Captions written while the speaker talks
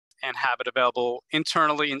and have it available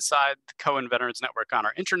internally inside the Cohen Veterans Network on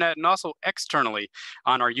our intranet and also externally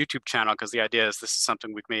on our YouTube channel, because the idea is this is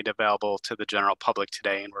something we've made available to the general public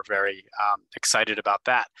today, and we're very excited about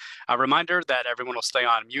that. A reminder that everyone will stay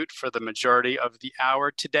on mute for the majority of the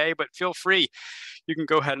hour today, but feel free. You can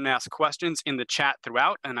go ahead and ask questions in the chat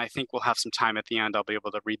throughout, and I think we'll have some time at the end. I'll be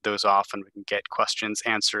able to read those off and we can get questions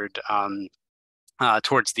answered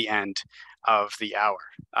towards the end of the hour.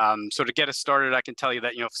 So to get us started, I can tell you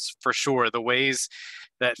that, for sure, the ways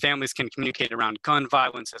that families can communicate around gun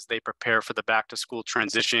violence as they prepare for the back to school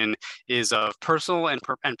transition is of personal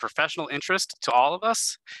and professional interest to all of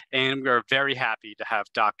us. And we are very happy to have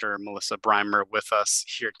Dr. Melissa Brymer with us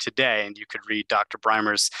here today. And you could read Dr.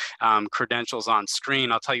 Brymer's credentials on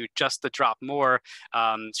screen. I'll tell you just to drop more.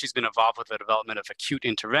 She's been involved with the development of acute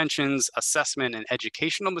interventions, assessment, and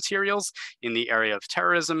educational materials in the area of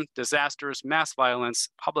terrorism, disasters, mass violence,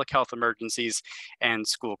 public health emergencies, and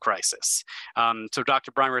school crisis. So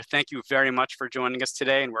Dr. Brymer, thank you very much for joining us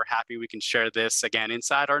today, and we're happy we can share this again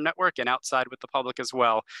inside our network and outside with the public as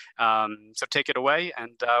well. So take it away,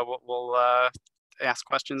 and we'll ask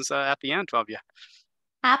questions at the end of you.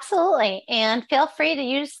 Absolutely, and feel free to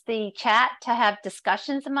use the chat to have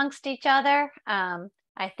discussions amongst each other.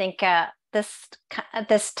 I think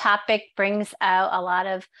this topic brings out a lot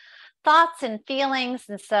of thoughts and feelings,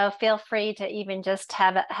 and so feel free to even just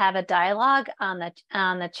have a dialogue on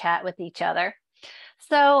the chat with each other.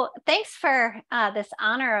 So thanks for this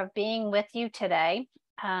honor of being with you today.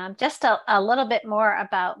 Just a little bit more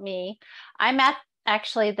about me. I'm at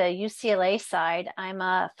actually the UCLA side. I'm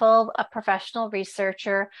a professional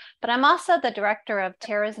researcher, but I'm also the director of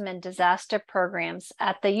terrorism and disaster programs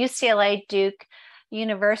at the UCLA Duke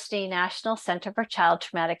University National Center for Child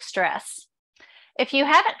Traumatic Stress. If you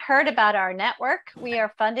haven't heard about our network, we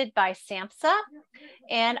are funded by SAMHSA,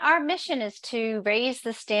 and our mission is to raise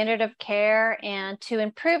the standard of care and to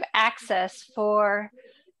improve access for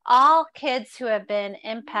all kids who have been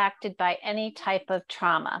impacted by any type of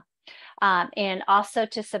trauma, and also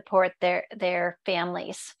to support their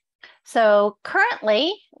families. So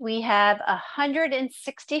currently, we have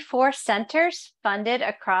 164 centers funded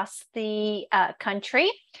across the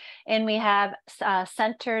country, and we have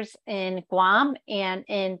centers in Guam and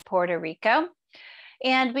in Puerto Rico.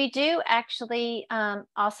 And we do actually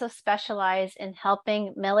also specialize in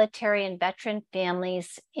helping military and veteran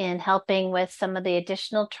families in helping with some of the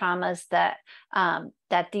additional traumas that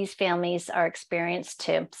these families are experienced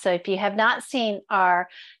to. So if you have not seen our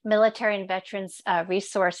military and veterans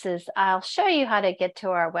resources, I'll show you how to get to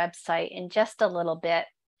our website in just a little bit.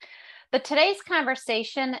 But today's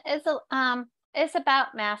conversation is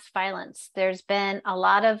about mass violence. There's been a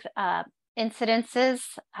lot of incidences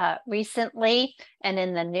recently and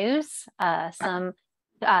in the news, some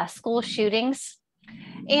school shootings.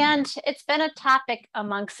 And it's been a topic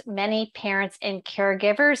amongst many parents and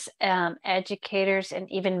caregivers, educators, and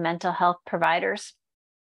even mental health providers.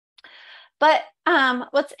 But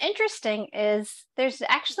what's interesting is there's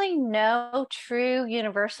actually no true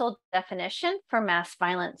universal definition for mass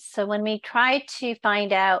violence. So when we try to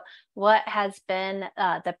find out what has been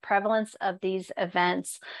the prevalence of these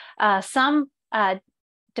events,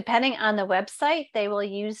 depending on the website, they will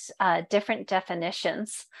use different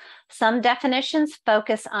definitions. Some definitions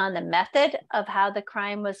focus on the method of how the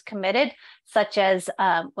crime was committed, such as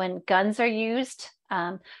when guns are used.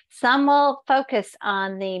 Some will focus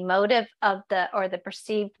on the motive of the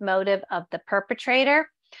perceived motive of the perpetrator.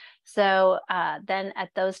 So then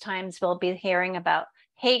at those times, we'll be hearing about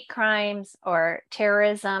hate crimes or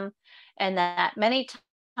terrorism, and that many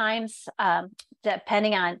times,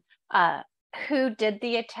 depending on who did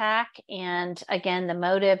the attack and again the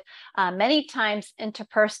motive, many times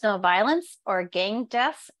interpersonal violence or gang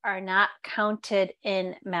deaths are not counted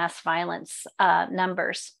in mass violence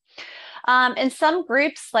numbers. And some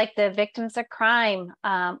groups like the Victims of Crime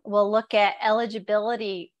will look at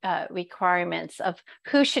eligibility requirements of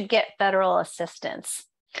who should get federal assistance.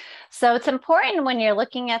 So it's important when you're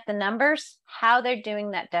looking at the numbers, how they're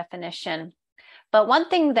doing that definition. But one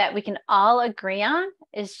thing that we can all agree on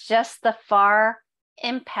is just the far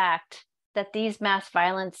impact that these mass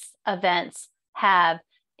violence events have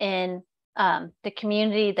in the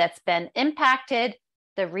community that's been impacted,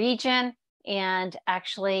 the region, and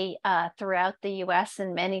actually throughout the US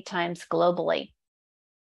and many times globally.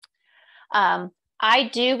 I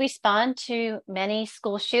do respond to many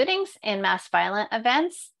school shootings and mass violent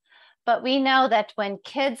events, but we know that when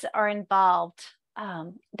kids are involved,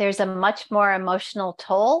 there's a much more emotional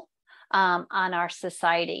toll on our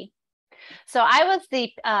society. So I was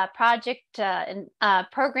the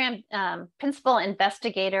program principal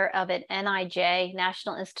investigator of an NIJ,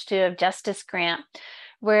 National Institute of Justice grant,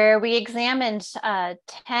 where we examined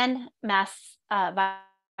 10 mass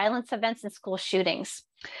violence events and school shootings.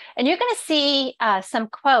 And you're going to see some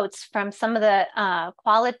quotes from some of the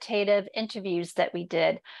qualitative interviews that we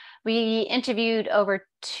did. We interviewed over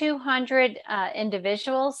 200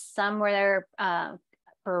 individuals. Some were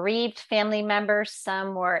bereaved family members,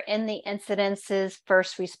 some were in the incidences,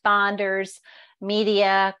 first responders,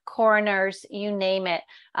 media, coroners, you name it.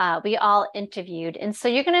 We all interviewed. And so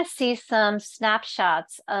you're going to see some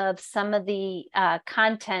snapshots of some of the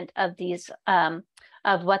content of these,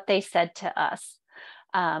 of what they said to us.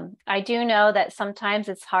 I do know that sometimes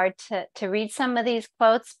it's hard to read some of these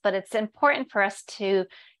quotes, but it's important for us to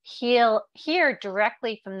hear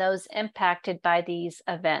directly from those impacted by these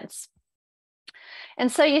events.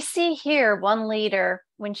 And so you see here one leader,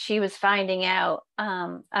 when she was finding out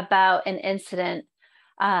about an incident,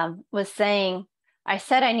 was saying, I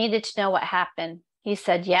said I needed to know what happened. He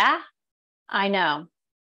said, yeah, I know.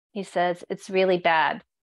 He says, it's really bad.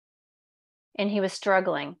 And he was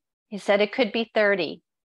struggling. He said, it could be 30.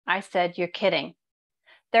 I said, you're kidding.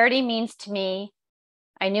 30 means to me,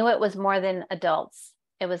 I knew it was more than adults.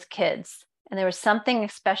 It was kids. And there was something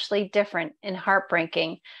especially different and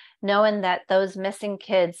heartbreaking knowing that those missing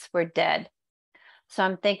kids were dead. So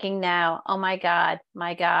I'm thinking now, oh my God,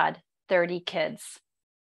 30 kids.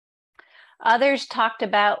 Others talked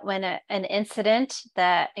about when an incident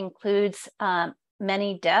that includes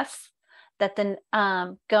many deaths, that then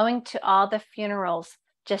going to all the funerals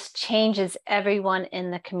just changes everyone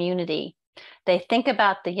in the community. They think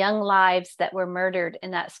about the young lives that were murdered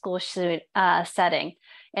in that school setting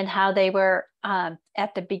and how they were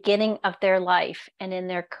at the beginning of their life and in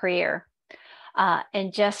their career,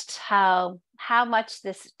 and just how much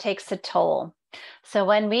this takes a toll. So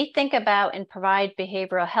when we think about and provide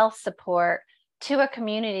behavioral health support to a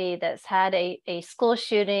community that's had a school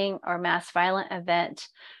shooting or mass violent event,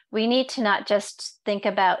 we need to not just think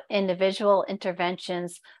about individual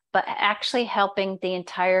interventions, but actually helping the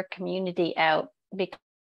entire community out,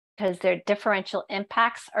 because their differential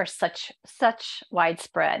impacts are such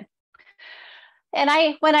widespread.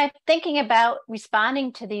 And when I'm thinking about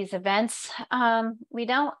responding to these events,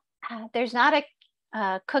 there's not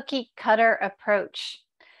a cookie cutter approach,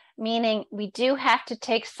 meaning we do have to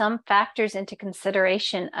take some factors into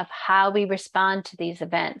consideration of how we respond to these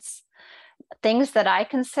events. Things that I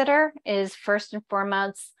consider is, first and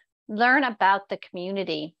foremost, learn about the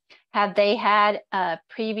community. Have they had a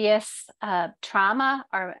previous trauma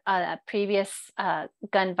or a previous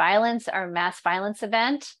gun violence or mass violence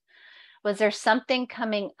event? Was there something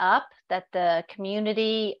coming up that the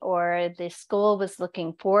community or the school was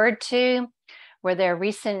looking forward to? Were there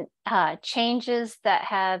recent changes that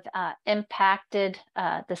have impacted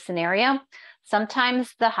the scenario?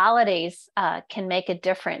 Sometimes the holidays can make a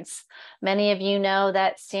difference. Many of you know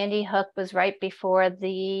that Sandy Hook was right before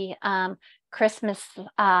the Christmas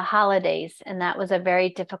holidays, and that was a very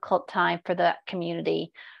difficult time for the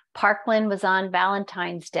community. Parkland was on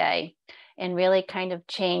Valentine's Day and really kind of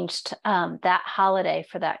changed that holiday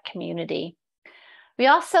for that community. We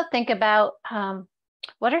also think about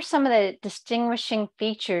what are some of the distinguishing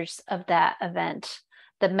features of that event,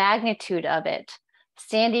 the magnitude of it.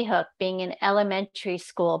 Sandy Hook being an elementary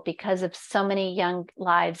school, because of so many young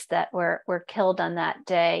lives that were killed on that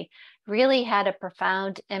day, really had a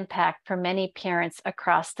profound impact for many parents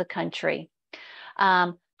across the country.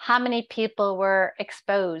 How many people were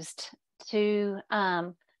exposed to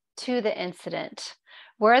the incident?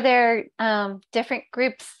 Were there different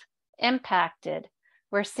groups impacted?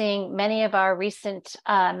 We're seeing many of our recent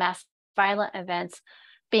mass violent events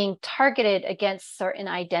being targeted against certain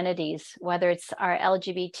identities, whether it's our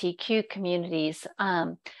LGBTQ communities,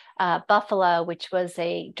 Buffalo, which was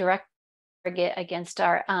a direct target against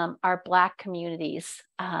our Black communities,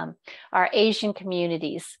 our Asian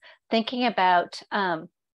communities. Thinking about,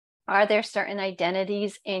 are there certain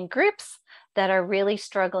identities in groups that are really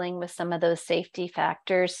struggling with some of those safety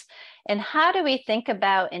factors? And how do we think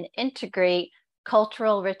about and integrate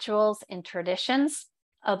cultural rituals and traditions?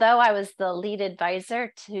 Although I was the lead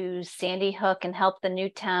advisor to Sandy Hook and helped the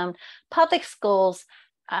Newtown Public Schools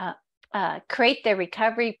create their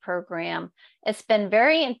recovery program, it's been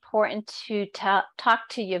very important to talk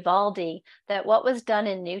to Uvalde that what was done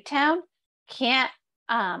in Newtown can't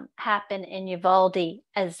happen in Uvalde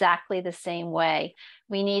exactly the same way.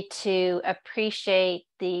 We need to appreciate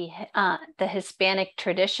the Hispanic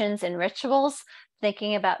traditions and rituals,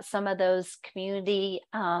 thinking about some of those community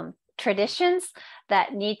traditions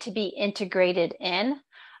that need to be integrated in.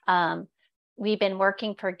 we've been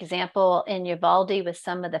working, for example, in Uvalde with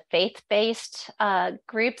some of the faith-based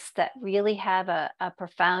groups that really have a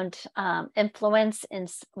profound influence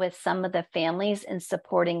with some of the families in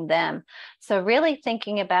supporting them. So really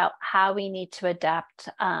thinking about how we need to adapt,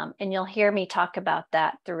 and you'll hear me talk about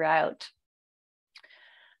that throughout.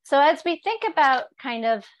 So as we think about kind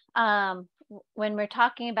of when we're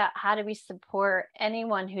talking about how do we support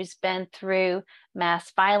anyone who's been through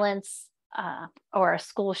mass violence, or a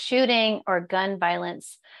school shooting or gun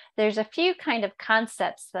violence, there's a few kind of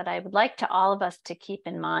concepts that I would like to all of us to keep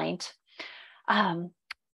in mind.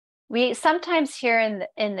 We sometimes hear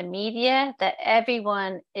in the media that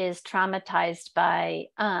everyone is traumatized by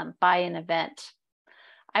an event.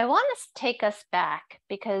 I want to take us back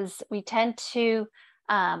because we tend to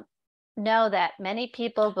know that many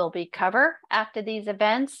people will recover after these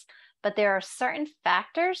events, but there are certain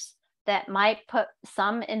factors that might put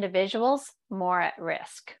some individuals more at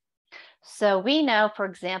risk. So we know, for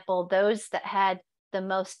example, those that had the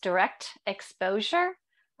most direct exposure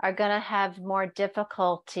are going to have more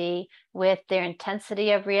difficulty with their intensity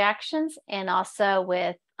of reactions and also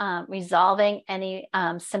with resolving any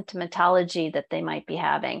symptomatology that they might be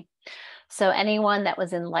having. So anyone that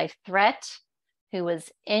was in life threat, who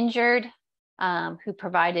was injured, who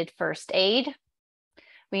provided first aid.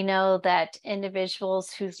 We know that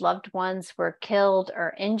individuals whose loved ones were killed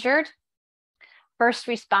or injured. First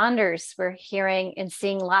responders, we're hearing and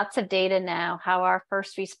seeing lots of data now how our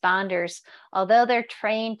first responders, although they're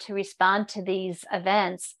trained to respond to these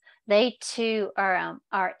events, they too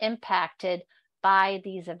are impacted by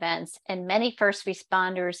these events. And many first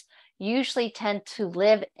responders usually tend to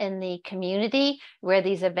live in the community where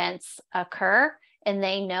these events occur. And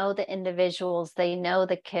they know the individuals, they know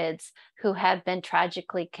the kids who have been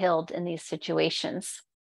tragically killed in these situations.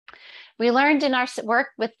 We learned in our work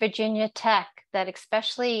with Virginia Tech that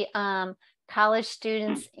especially college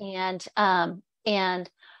students and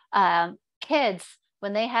kids,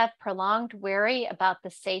 when they have prolonged worry about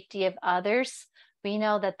the safety of others, we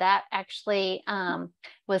know that that actually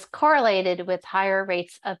was correlated with higher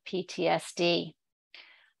rates of PTSD.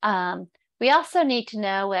 We also need to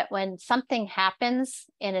know that when something happens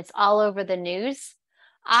and it's all over the news,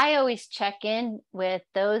 I always check in with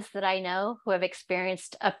those that I know who have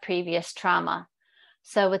experienced a previous trauma.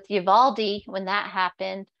 So with Uvalde, when that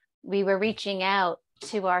happened, we were reaching out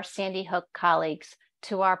to our Sandy Hook colleagues,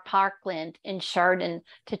 to our Parkland and Chardon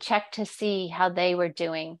to check to see how they were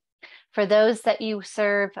doing. For those that you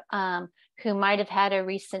serve who might have had a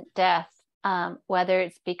recent death, whether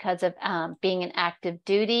it's because of being in active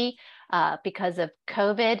duty, because of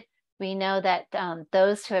COVID, we know that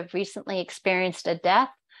those who have recently experienced a death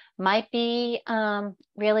might be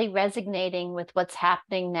really resonating with what's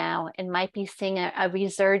happening now and might be seeing a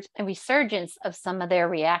resurgence of some of their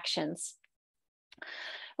reactions.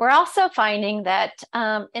 We're also finding that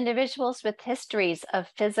individuals with histories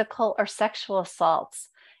of physical or sexual assaults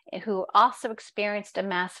who also experienced a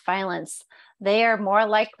mass violence, they are more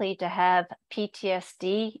likely to have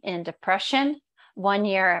PTSD and depression 1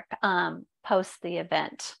 year post the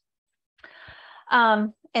event.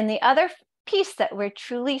 And the other piece that we're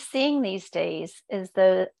truly seeing these days is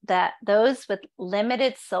that those with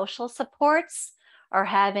limited social supports are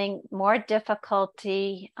having more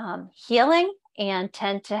difficulty healing and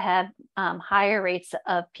tend to have higher rates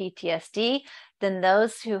of PTSD than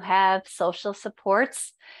those who have social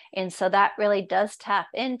supports. And so that really does tap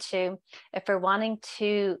into, if we're wanting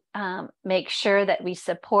to make sure that we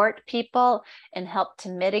support people and help to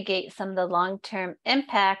mitigate some of the long-term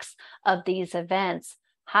impacts of these events,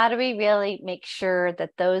 how do we really make sure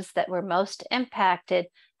that those that were most impacted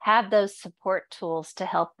have those support tools to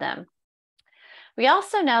help them? We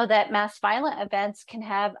also know that mass violent events can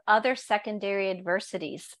have other secondary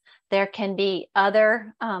adversities. There can be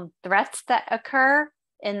other threats that occur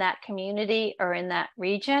in that community or in that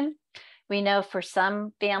region. We know for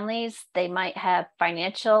some families, they might have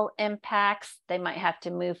financial impacts. They might have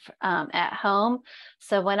to move at home.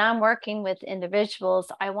 So when I'm working with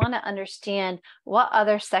individuals, I want to understand what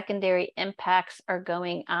other secondary impacts are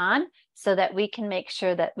going on so that we can make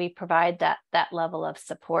sure that we provide that level of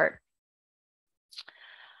support.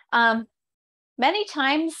 Many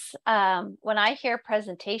times when I hear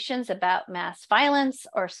presentations about mass violence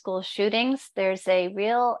or school shootings, there's a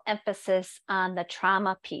real emphasis on the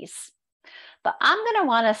trauma piece. But I'm going to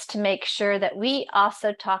want us to make sure that we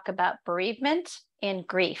also talk about bereavement and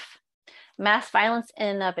grief. Mass violence in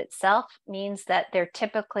and of itself means that there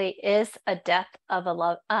typically is a death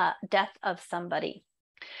of somebody.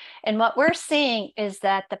 And what we're seeing is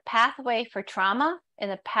that the pathway for trauma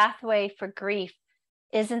and the pathway for grief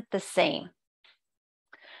isn't the same.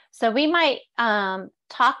 So we might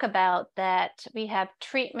talk about that we have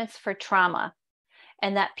treatments for trauma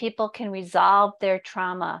and that people can resolve their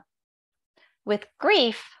trauma. With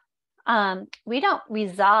grief, we don't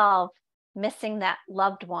resolve missing that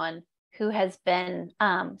loved one who has been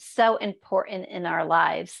so important in our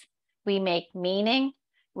lives. We make meaning,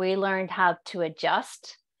 we learned how to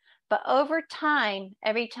adjust. But over time,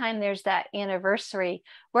 every time there's that anniversary,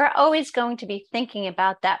 we're always going to be thinking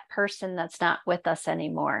about that person that's not with us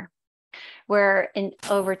anymore.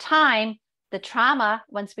 Over time, the trauma,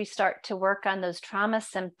 once we start to work on those trauma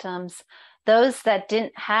symptoms, those that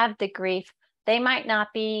didn't have the grief, they might not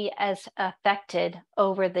be as affected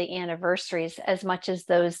over the anniversaries as much as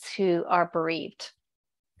those who are bereaved.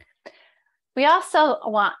 I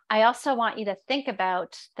also want you to think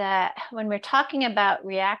about that when we're talking about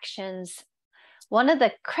reactions, one of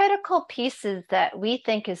the critical pieces that we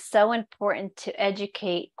think is so important to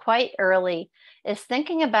educate quite early is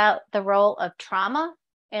thinking about the role of trauma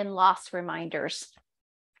and loss reminders.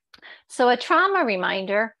 So a trauma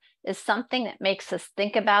reminder is something that makes us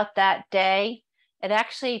think about that day. It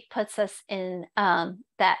actually puts us in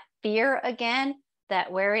that fear again,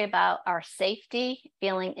 that worry about our safety,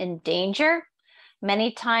 feeling in danger.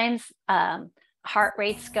 Many times heart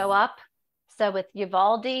rates go up. So with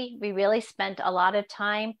Uvalde, we really spent a lot of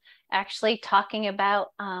time actually talking about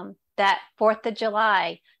that 4th of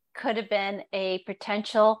July could have been a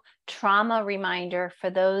potential trauma reminder for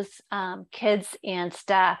those kids and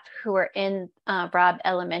staff who were in Robb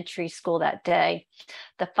Elementary School that day.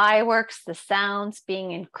 The fireworks, the sounds,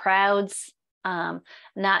 being in crowds,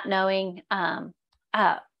 not knowing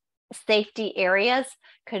safety areas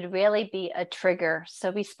could really be a trigger.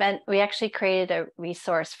 So we actually created a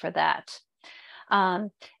resource for that.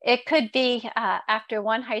 It could be after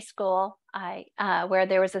one high school where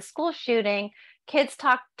there was a school shooting, kids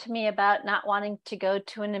talked to me about not wanting to go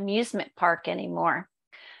to an amusement park anymore.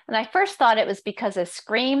 And I first thought it was because of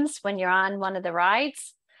screams when you're on one of the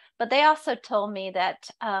rides, but they also told me that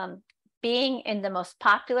being in the most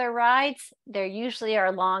popular rides, there usually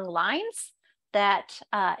are long lines that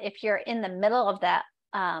if you're in the middle of that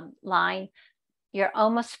line, you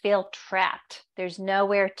almost feel trapped. There's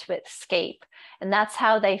nowhere to escape. And that's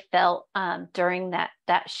how they felt during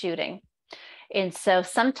that shooting. And so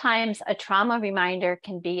sometimes a trauma reminder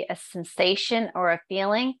can be a sensation or a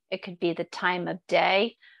feeling. It could be the time of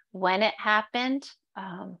day, when it happened,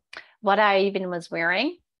 what I even was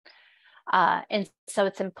wearing. And so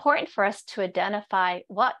it's important for us to identify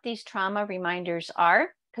what these trauma reminders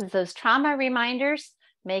are, because those trauma reminders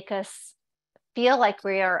make us feel like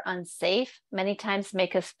we are unsafe, many times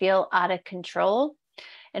make us feel out of control.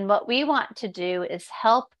 And what we want to do is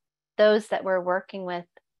help those that we're working with,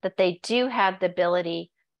 that they do have the ability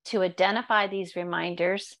to identify these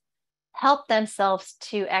reminders, help themselves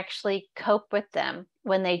to actually cope with them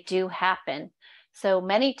when they do happen. So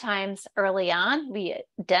many times early on, we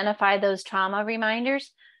identify those trauma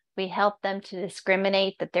reminders. We help them to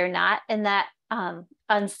discriminate that they're not in that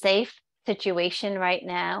unsafe situation right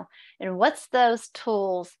now. And what's those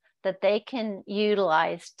tools that they can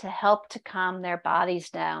utilize to help to calm their bodies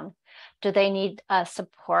down? Do they need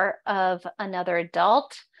support of another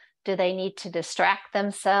adult? Do they need to distract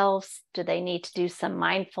themselves? Do they need to do some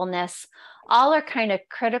mindfulness? All are kind of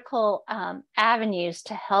critical avenues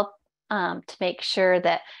to help to make sure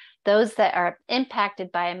that those that are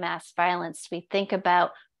impacted by a mass violence, we think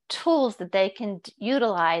about tools that they can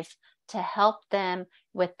utilize to help them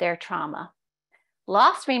with their trauma.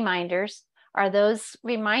 Loss reminders are those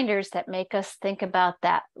reminders that make us think about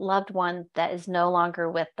that loved one that is no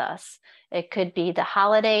longer with us. It could be the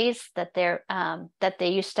holidays that they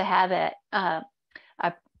used to have an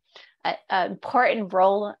important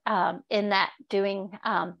role in that doing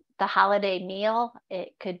the holiday meal.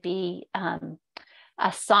 It could be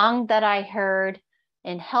a song that I heard,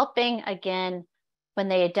 and helping again when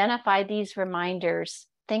they identify these reminders,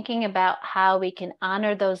 thinking about how we can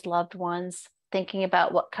honor those loved ones, thinking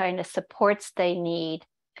about what kind of supports they need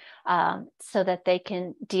so that they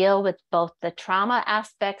can deal with both the trauma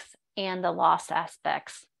aspects and the loss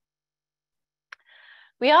aspects.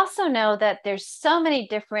 We also know that there's so many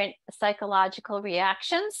different psychological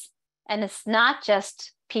reactions, and it's not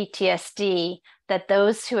just PTSD that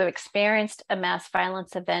those who have experienced a mass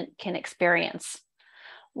violence event can experience.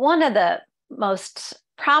 One of the most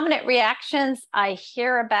prominent reactions I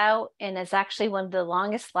hear about, and is actually one of the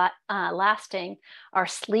longest lasting, are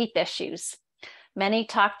sleep issues. Many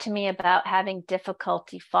talk to me about having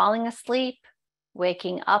difficulty falling asleep,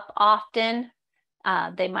 waking up often.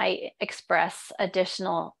 They might express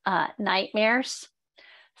additional nightmares.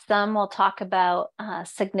 Some will talk about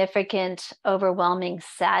significant, overwhelming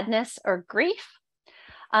sadness or grief,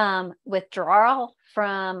 withdrawal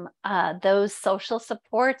from those social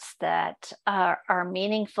supports that are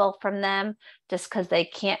meaningful from them just because they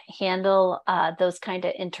can't handle those kind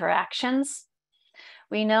of interactions.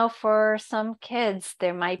 We know for some kids,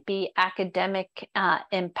 there might be academic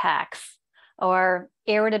impacts or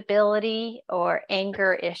irritability or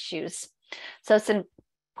anger issues. So it's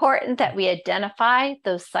important that we identify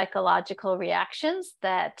those psychological reactions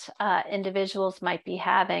that individuals might be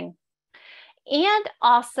having, and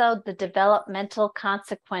also the developmental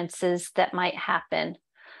consequences that might happen.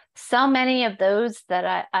 So many of those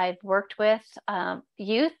that I've worked with,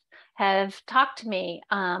 youth, have talked to me.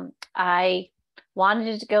 I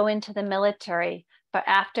wanted to go into the military, but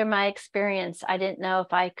after my experience, I didn't know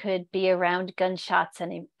if I could be around gunshots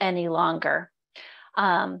any longer.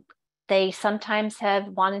 They sometimes have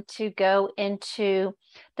wanted to go into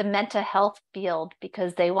the mental health field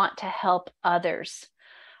because they want to help others.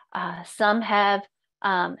 Some have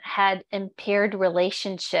had impaired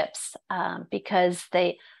relationships because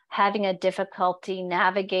they having a difficulty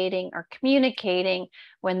navigating or communicating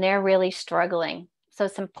when they're really struggling. So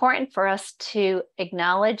it's important for us to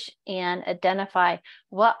acknowledge and identify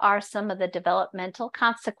what are some of the developmental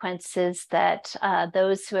consequences that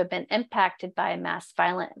those who have been impacted by mass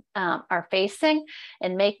violence are facing,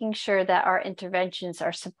 and making sure that our interventions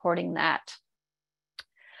are supporting that.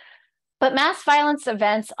 But mass violence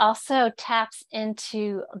events also taps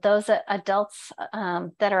into those adults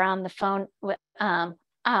that are on the phone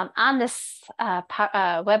on this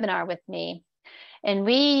webinar with me. And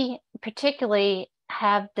we particularly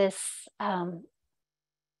have this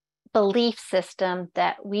belief system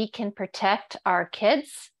that we can protect our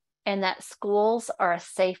kids and that schools are a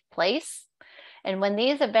safe place. And when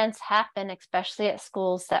these events happen, especially at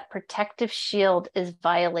schools, that protective shield is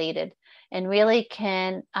violated and really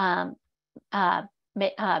can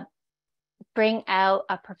bring out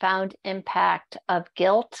a profound impact of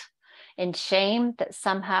guilt and shame that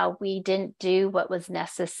somehow we didn't do what was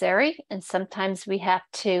necessary. And sometimes we have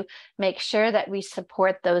to make sure that we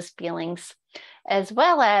support those feelings, as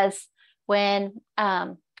well as when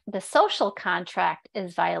the social contract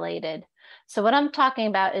is violated. So what I'm talking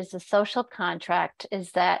about is the social contract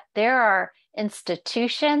is that there are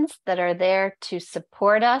institutions that are there to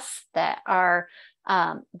support us, that are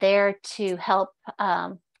there to help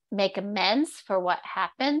make amends for what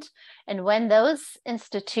happened. And when those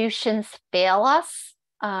institutions fail us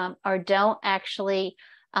or don't actually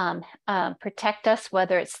protect us,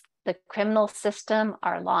 whether it's the criminal system,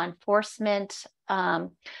 our law enforcement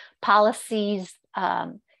policies,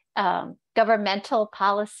 governmental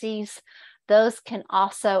policies, those can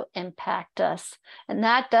also impact us. And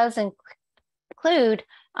that does include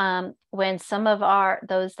when some of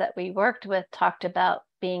those that we worked with talked about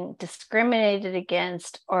being discriminated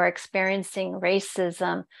against or experiencing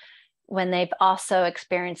racism when they've also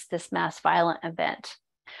experienced this mass violent event.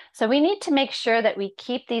 So we need to make sure that we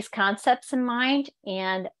keep these concepts in mind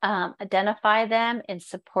and identify them and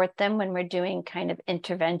support them when we're doing kind of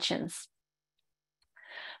interventions.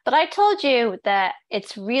 But I told you that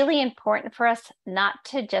it's really important for us not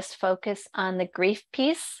to just focus on the grief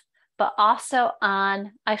piece, but also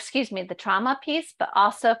on, the trauma piece, but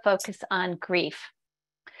also focus on grief.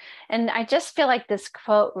 And I just feel like this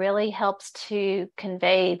quote really helps to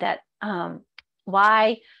convey that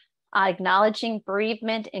why acknowledging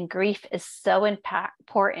bereavement and grief is so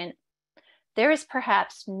important. There is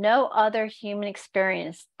perhaps no other human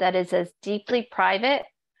experience that is as deeply private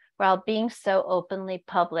while being so openly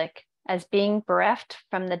public as being bereft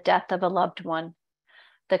from the death of a loved one.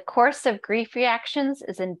 The course of grief reactions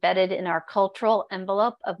is embedded in our cultural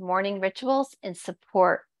envelope of mourning rituals and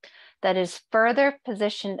support that is further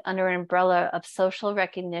positioned under an umbrella of social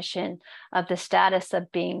recognition of the status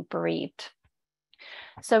of being bereaved.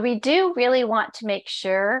 So we do really want to make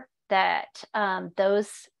sure that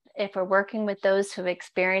if we're working with those who've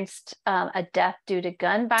experienced a death due to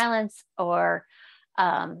gun violence or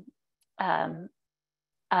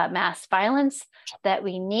mass violence, that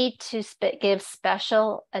we need to give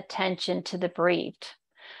special attention to the bereaved.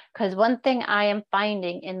 Because one thing I am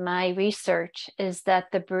finding in my research is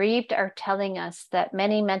that the bereaved are telling us that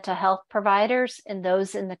many mental health providers and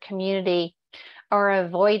those in the community are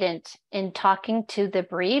avoidant in talking to the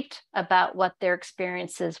bereaved about what their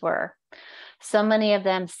experiences were. So many of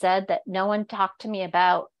them said that no one talked to me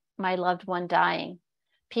about my loved one dying.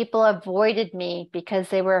 People avoided me because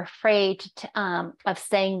they were afraid of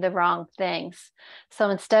saying the wrong things. So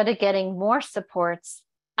instead of getting more supports,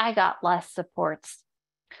 I got less supports.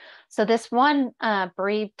 So this one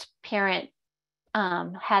bereaved parent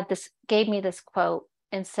gave me this quote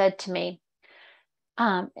and said to me,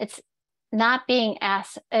 it's not being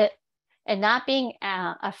asked and not being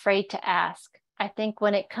afraid to ask. I think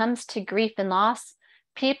when it comes to grief and loss,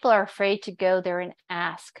 people are afraid to go there and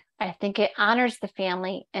ask. I think it honors the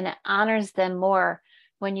family and it honors them more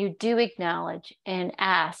when you do acknowledge and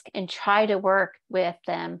ask and try to work with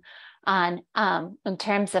them on in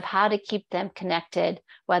terms of how to keep them connected,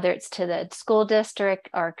 whether it's to the school district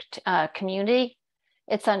or community.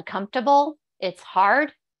 It's uncomfortable. It's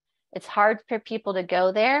hard. It's hard for people to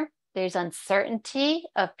go there. There's uncertainty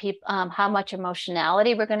of people, how much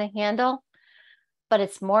emotionality we're going to handle, but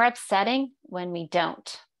it's more upsetting when we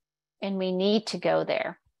don't. And we need to go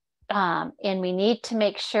there. And we need to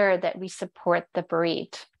make sure that we support the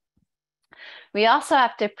bereaved. We also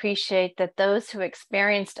have to appreciate that those who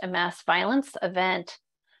experienced a mass violence event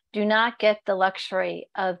do not get the luxury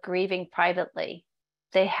of grieving privately.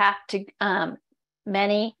 They have to,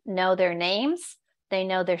 many know their names, they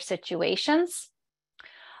know their situations.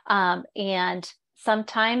 And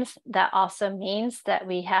sometimes that also means that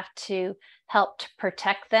we have to help to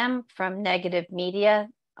protect them from negative media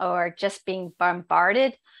or just being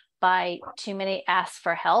bombarded by too many asks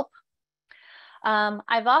for help.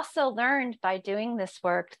 I've also learned by doing this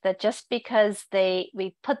work that just because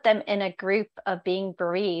we put them in a group of being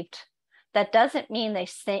bereaved, that doesn't mean they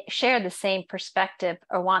share the same perspective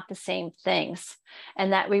or want the same things.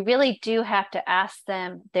 And that we really do have to ask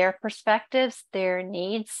them their perspectives, their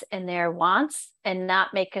needs, and their wants, and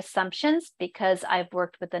not make assumptions, because I've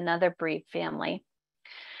worked with another bereaved family.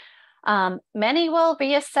 Many will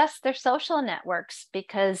reassess their social networks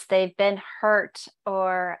because they've been hurt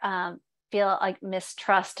or feel like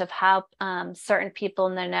mistrust of how certain people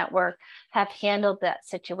in their network have handled that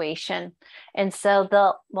situation. And so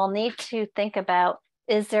we'll need to think about,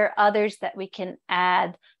 is there others that we can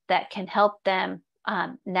add that can help them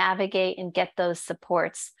navigate and get those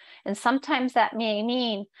supports? And sometimes that may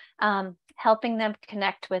mean helping them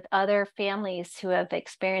connect with other families who have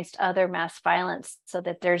experienced other mass violence, so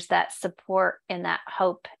that there's that support and that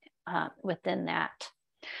hope within that.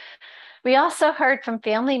 We also heard from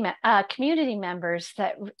community members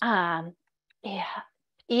that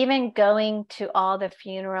even going to all the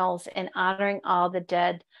funerals and honoring all the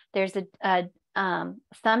dead, there's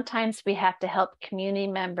sometimes we have to help community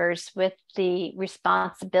members with the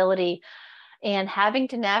responsibility and having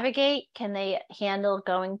to navigate. Can they handle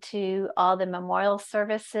going to all the memorial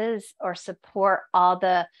services or support all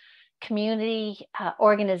the community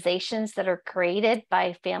organizations that are created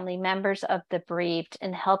by family members of the bereaved,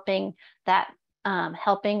 and helping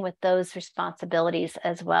with those responsibilities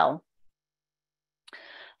as well.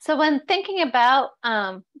 So when thinking about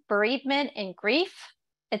bereavement and grief,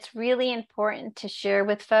 it's really important to share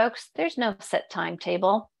with folks there's no set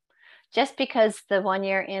timetable. Just because the 1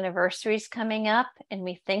 year anniversary is coming up and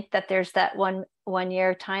we think that there's that one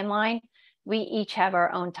year timeline, we each have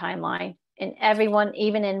our own timeline. And everyone,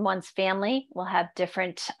 even in one's family, will have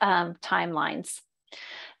different timelines.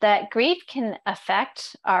 That grief can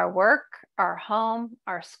affect our work, our home,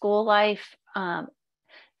 our school life,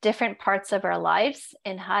 different parts of our lives.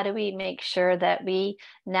 And how do we make sure that we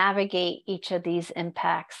navigate each of these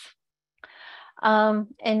impacts? And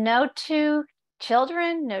no two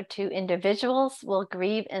children, no two individuals will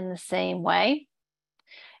grieve in the same way.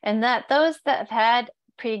 And that those that have had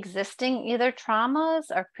pre-existing either traumas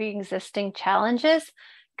or pre-existing challenges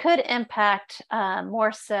could impact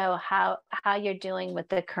more so how you're dealing with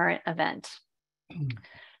the current event.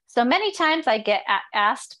 So many times I get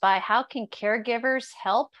asked by how can caregivers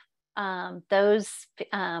help those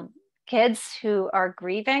kids who are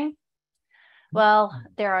grieving? Well,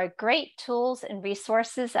 there are great tools and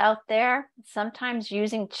resources out there. Sometimes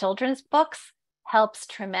using children's books helps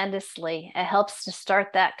tremendously. It helps to start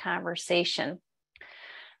that conversation.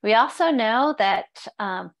 We also know that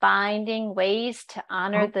finding ways to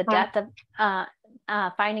honor the death of,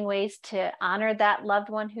 finding ways to honor that loved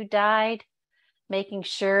one who died, making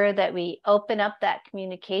sure that we open up that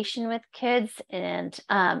communication with kids and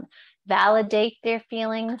validate their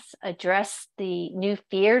feelings, address the new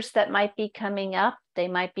fears that might be coming up. They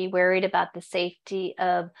might be worried about the safety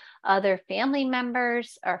of other family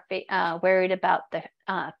members, or worried about the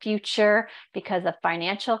future because of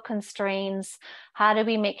financial constraints. How do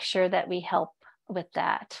we make sure that we help with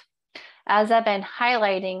that? As I've been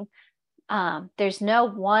highlighting, there's no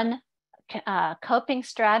one coping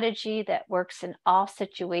strategy that works in all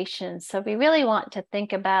situations. So we really want to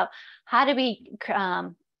think about how do we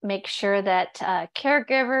make sure that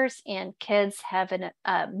caregivers and kids have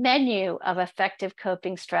a menu of effective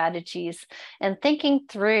coping strategies, and thinking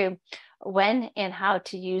through when and how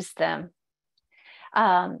to use them.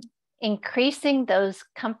 Increasing those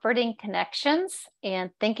comforting connections and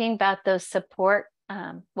thinking about those support,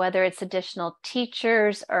 whether it's additional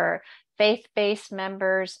teachers or faith-based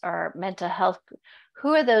members or mental health,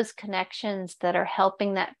 who are those connections that are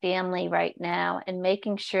helping that family right now, and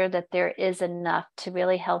making sure that there is enough to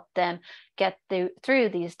really help them get through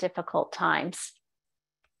these difficult times.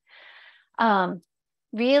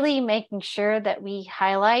 Really making sure that we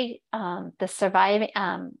highlight the surviving,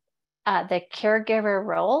 the caregiver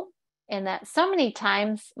role, and that so many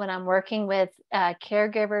times when I'm working with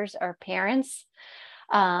caregivers or parents,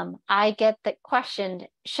 I get the question,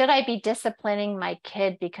 should I be disciplining my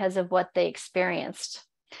kid because of what they experienced?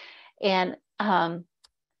 And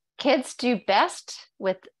kids do best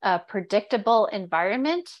with a predictable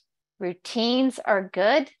environment. Routines are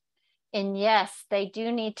good. And yes, they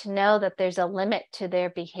do need to know that there's a limit to their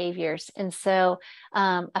behaviors. And so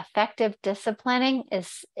effective disciplining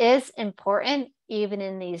is important even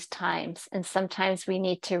in these times. And sometimes we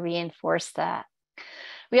need to reinforce that.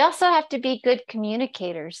 We also have to be good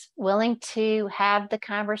communicators, willing to have the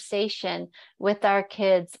conversation with our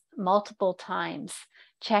kids multiple times,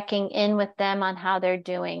 checking in with them on how they're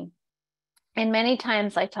doing. And many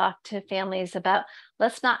times I talk to families about,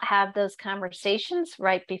 let's not have those conversations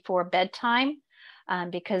right before bedtime,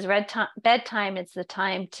 because bedtime is the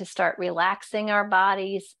time to start relaxing our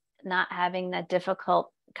bodies, not having that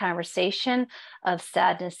difficult conversation of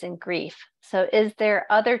sadness and grief. So is there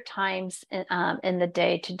other times in the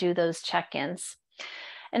day to do those check-ins?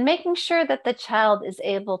 And making sure that the child is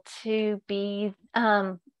able to be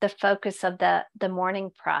the focus of the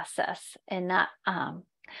morning process, and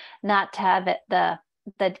not to have it the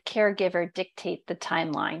caregiver dictate the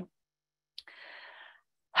timeline.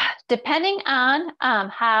 Depending on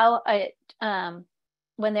how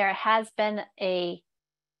when there has been a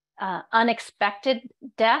unexpected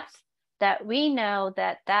death, that we know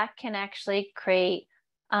that can actually create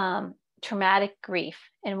traumatic grief.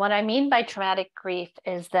 And what I mean by traumatic grief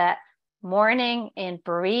is that mourning and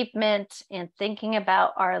bereavement and thinking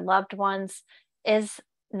about our loved ones is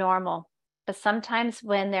normal. But sometimes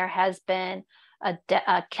when there has been a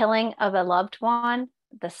killing of a loved one,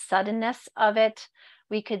 the suddenness of it,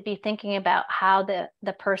 we could be thinking about how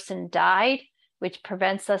the person died, which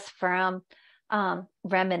prevents us from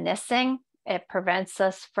reminiscing. It prevents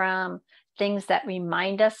us from things that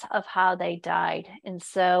remind us of how they died. And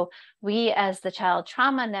so we, as the Child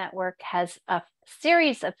Trauma Network, has a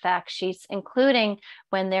series of fact sheets, including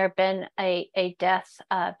when there have been a death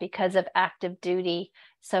because of active duty.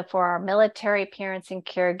 So for our military parents and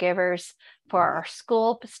caregivers, for our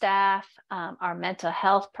school staff, our mental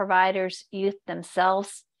health providers, youth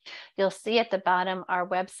themselves. You'll see at the bottom our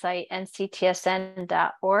website,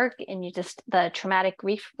 nctsn.org, and the traumatic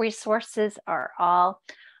grief resources are all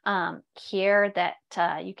here that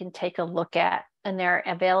you can take a look at, and they're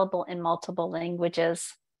available in multiple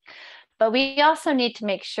languages. But we also need to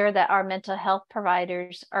make sure that our mental health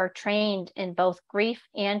providers are trained in both grief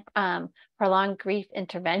and prolonged grief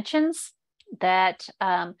interventions, that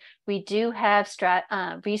we do have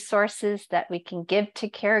resources that we can give to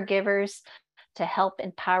caregivers to help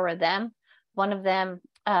empower them. One of them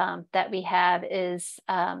that we have is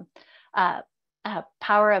Power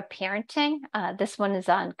of Parenting. This one is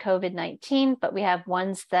on COVID-19, but we have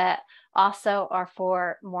ones that also are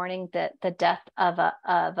for mourning the death of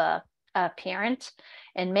a parent,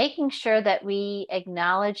 and making sure that we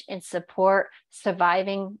acknowledge and support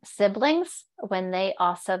surviving siblings when they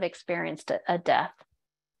also have experienced a death.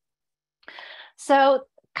 So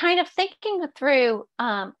kind of thinking through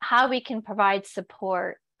how we can provide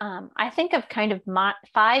support, I think of kind of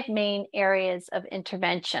 5 main areas of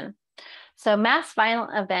intervention. So mass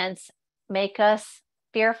violent events make us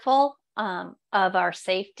fearful of our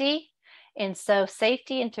safety. And so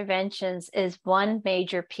safety interventions is one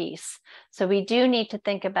major piece. So we do need to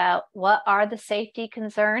think about what are the safety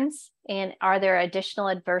concerns, and are there additional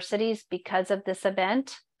adversities because of this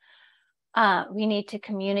event? We need to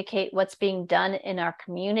communicate what's being done in our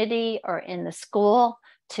community or in the school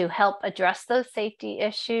to help address those safety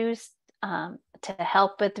issues, to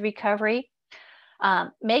help with recovery.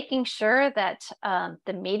 Making sure that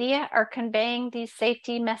the media are conveying these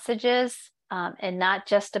safety messages, and not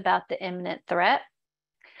just about the imminent threat.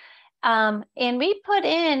 And we put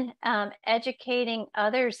in educating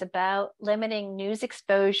others about limiting news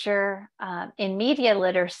exposure, in media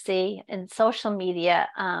literacy and social media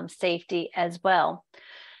safety as well,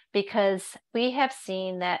 because we have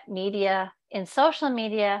seen that media and social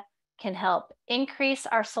media can help increase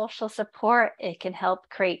our social support. It can help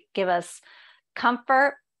give us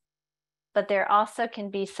comfort, but there also can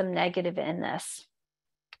be some negative in this.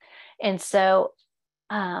 And so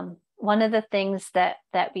one of the things that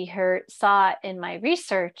we saw in my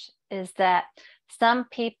research is that some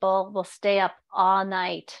people will stay up all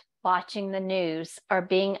night watching the news or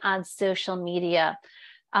being on social media,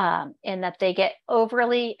 and that they get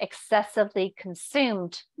overly, excessively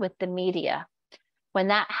consumed with the media. When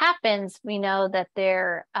that happens, we know that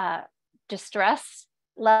their distress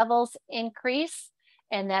levels increase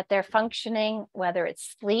and that their functioning, whether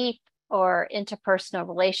it's sleep or interpersonal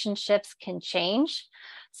relationships, can change.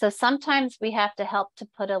 So sometimes we have to help to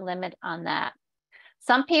put a limit on that.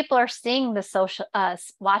 Some people are seeing the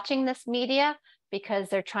watching this media because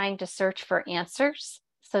they're trying to search for answers.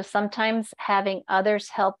 So sometimes having others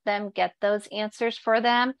help them get those answers for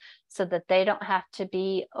them so that they don't have to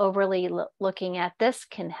be overly looking at this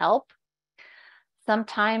can help.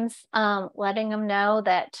 Sometimes letting them know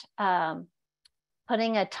that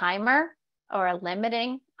putting a timer or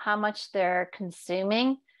limiting how much they're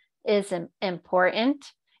consuming is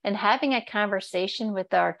important, and having a conversation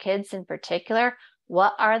with our kids in particular.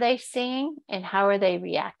 What are they seeing and how are they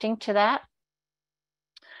reacting to that?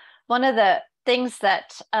 One of the things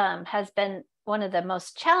that has been one of the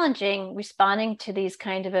most challenging responding to these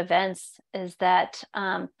kind of events is that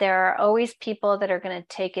there are always people that are going to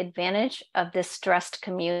take advantage of this stressed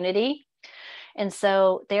community. And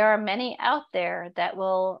so there are many out there that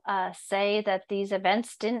will say that these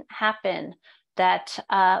events didn't happen, that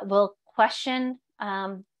will question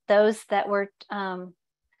those that were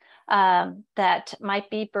that might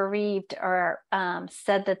be bereaved or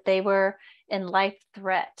said that they were in life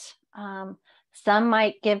threat. Some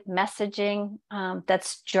might give messaging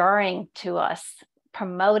that's jarring to us,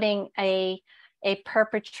 promoting a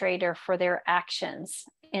perpetrator for their actions.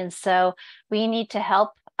 And so we need to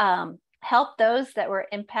help those that were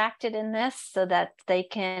impacted in this so that they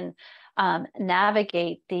can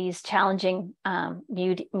navigate these challenging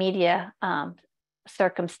media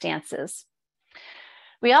circumstances.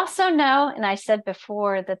 We also know, and I said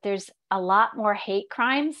before, that there's a lot more hate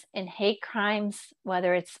crimes, and hate crimes,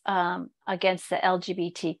 whether it's against the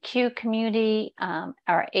LGBTQ community,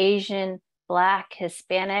 or Asian, Black,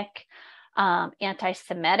 Hispanic,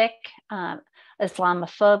 anti-Semitic,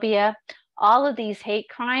 Islamophobia, all of these hate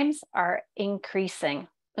crimes are increasing.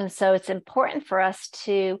 And so it's important for us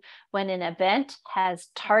to, when an event has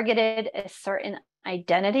targeted a certain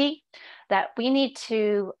identity, that we need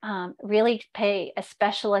to really pay a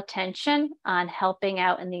special attention on helping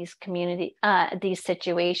out in these these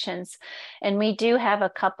situations. And we do have a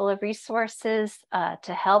couple of resources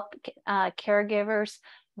to help caregivers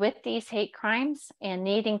with these hate crimes, and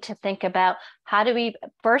needing to think about how do we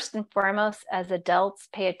first and foremost as adults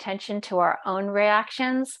pay attention to our own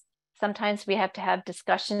reactions. Sometimes we have to have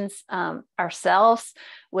discussions ourselves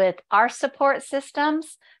with our support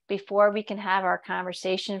systems before we can have our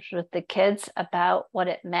conversations with the kids about what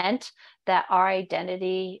it meant that our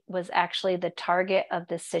identity was actually the target of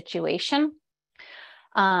this situation.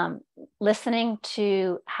 Listening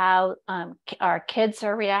to how our kids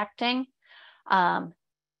are reacting.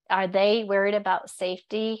 Are they worried about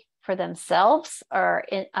safety for themselves, or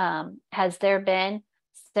has there been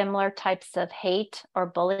similar types of hate or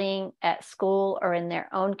bullying at school or in their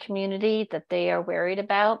own community that they are worried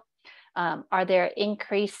about? Are there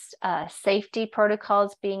increased safety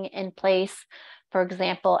protocols being in place? For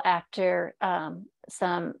example, after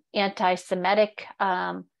some anti-Semitic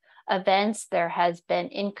events, there has been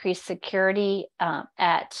increased security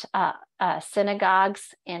at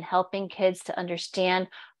synagogues, and helping kids to understand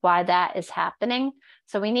why that is happening.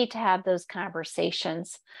 So we need to have those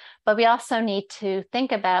conversations. But we also need to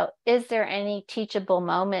think about, is there any teachable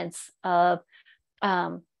moments of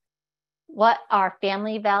what our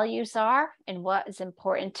family values are and what is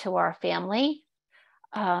important to our family?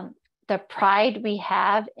 The pride we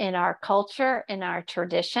have in our culture, in our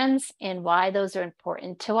traditions, and why those are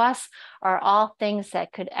important to us are all things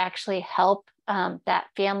that could actually help that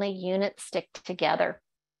family unit stick together.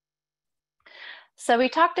 So we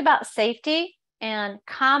talked about safety, and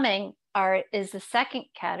calming is the second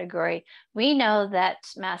category. We know that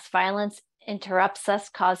mass violence interrupts us,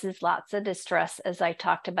 causes lots of distress, as I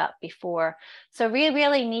talked about before. So we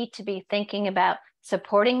really need to be thinking about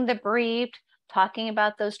supporting the bereaved, talking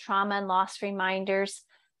about those trauma and loss reminders,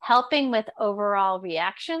 helping with overall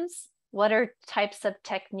reactions. What are types of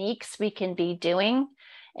techniques we can be doing,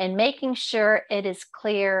 and making sure it is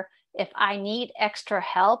clear, if I need extra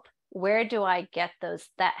help, where do I get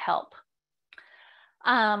that help?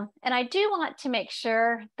 And I do want to make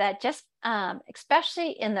sure that just,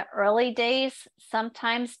 especially in the early days,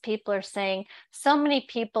 sometimes people are saying so many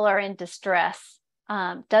people are in distress.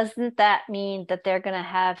 doesn't that mean that they're going to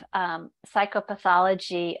have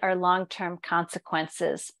psychopathology or long-term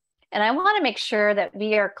consequences? And I want to make sure that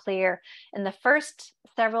we are clear. In the first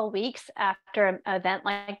several weeks after an event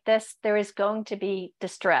like this, there is going to be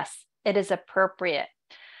distress. It is appropriate.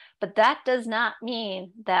 But that does not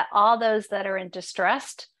mean that all those that are in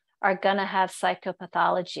distress are going to have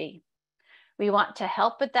psychopathology. We want to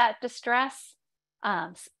help with that distress.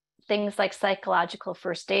 Things like psychological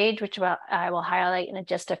first aid, which I will highlight in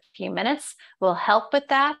just a few minutes, will help with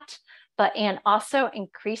that. And also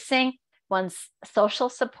increasing one's social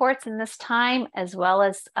supports in this time, as well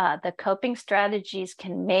as the coping strategies,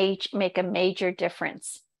 can make a major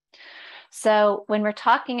difference. So when we're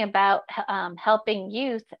talking about helping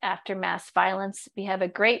youth after mass violence, we have a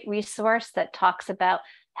great resource that talks about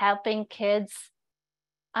helping kids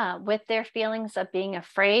with their feelings of being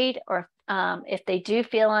afraid, or if they do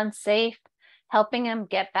feel unsafe, helping them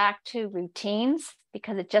get back to routines,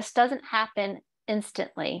 because it just doesn't happen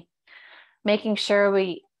instantly. Making sure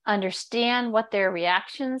we understand what their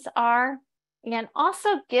reactions are, and also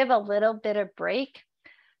give a little bit of break.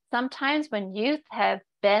 Sometimes when youth have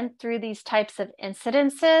been through these types of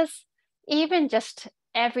incidences, even just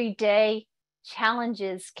everyday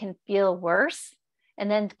challenges can feel worse. And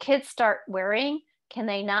then kids start worrying, can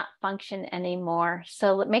they not function anymore?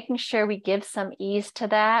 So making sure we give some ease to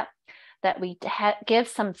that we give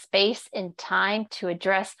some space and time to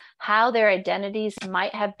address how their identities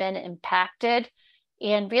might have been impacted.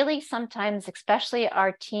 And really sometimes, especially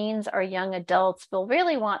our teens or young adults, will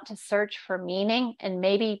really want to search for meaning and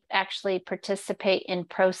maybe actually participate in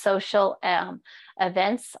pro-social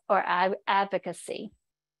events or advocacy.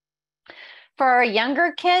 For our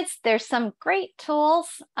younger kids, there's some great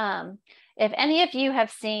tools. If any of you have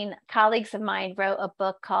seen, colleagues of mine wrote a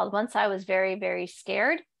book called Once I Was Very, Very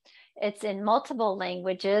Scared. It's in multiple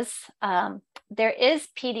languages. There is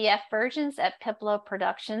PDF versions at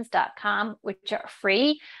piploproductions.com, which are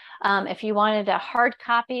free. If you wanted a hard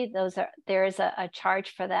copy, there is a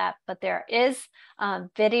charge for that. But there is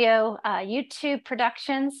video YouTube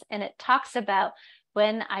productions, and it talks about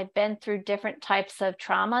when I've been through different types of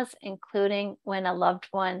traumas, including when a loved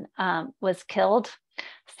one was killed.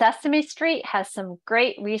 Sesame Street has some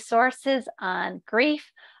great resources on grief,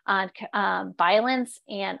 on violence,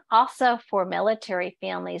 and also for military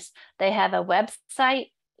families. They have a website,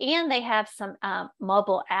 and they have some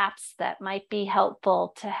mobile apps that might be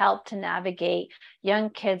helpful to help to navigate young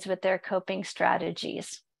kids with their coping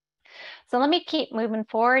strategies. So let me keep moving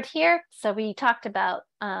forward here. So we talked about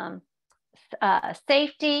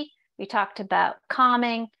safety, we talked about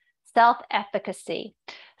calming, self-efficacy.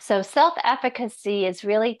 So self-efficacy is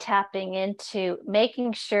really tapping into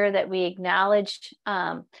making sure that we acknowledge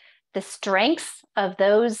the strengths of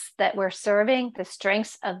those that we're serving, the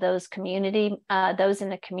strengths of those those in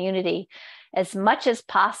the community. As much as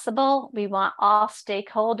possible, we want all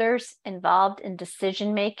stakeholders involved in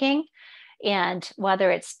decision-making, and whether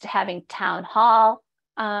it's having town hall,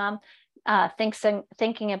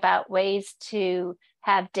 thinking about ways to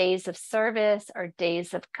have days of service or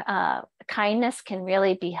days of kindness can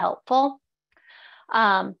really be helpful.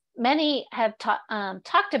 Many have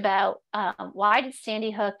talked about why did Sandy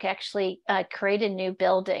Hook actually create a new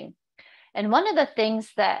building? And one of the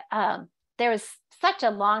things that there was such a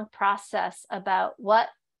long process about what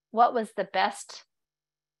was the best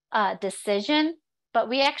decision, but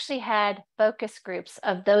we actually had focus groups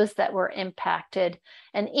of those that were impacted.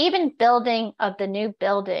 And even building of the new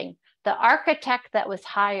building, the architect that was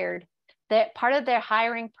hired, that part of their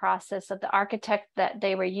hiring process of the architect that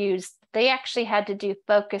they were used, they actually had to do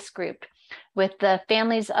focus group with the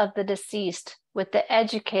families of the deceased, with the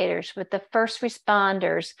educators, with the first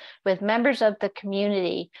responders, with members of the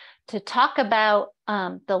community, to talk about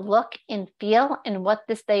the look and feel and what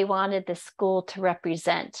they wanted the school to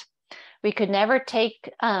represent. We could never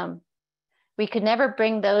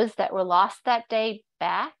bring those that were lost that day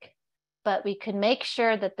back, but we could make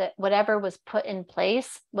sure that whatever was put in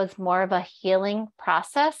place was more of a healing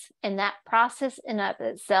process. And that process in of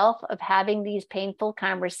itself of having these painful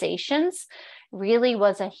conversations really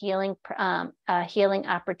was a healing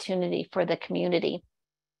opportunity for the community.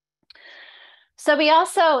 So we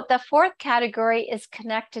also, the fourth category is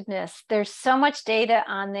connectedness. There's so much data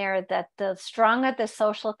on there that the stronger the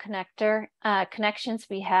social connections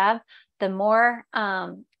we have, the more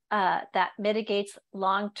that mitigates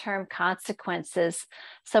long-term consequences.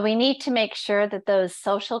 So we need to make sure that those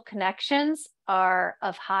social connections are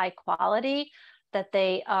of high quality, that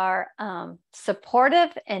they are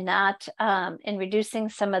supportive and not in reducing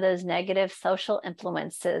some of those negative social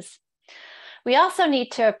influences. We also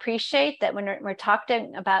need to appreciate that when we're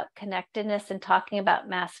talking about connectedness and talking about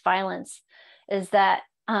mass violence, is that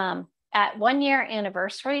at 1 year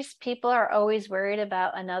anniversaries, people are always worried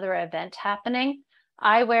about another event happening.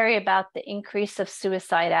 I worry about the increase of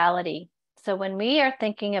suicidality. So when we are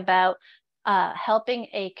thinking about helping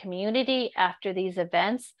a community after these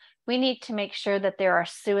events, we need to make sure that there are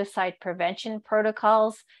suicide prevention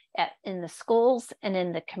protocols in the schools and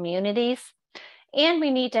in the communities. And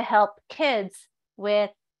we need to help kids with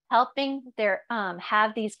helping their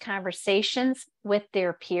have these conversations with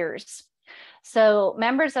their peers. So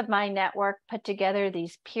members of my network put together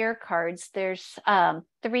these peer cards. There's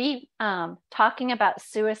 3 talking about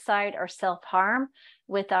suicide or self-harm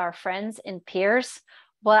with our friends and peers.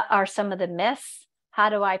 What are some of the myths? How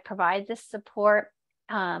do I provide this support?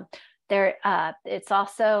 It's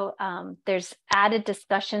also, there's added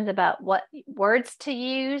discussions about what words to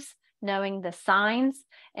use, knowing the signs,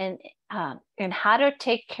 and how to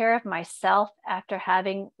take care of myself after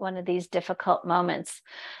having one of these difficult moments.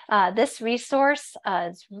 This resource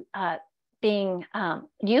is being,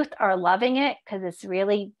 youth are loving it because it's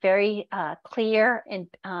really very clear and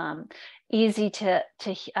easy to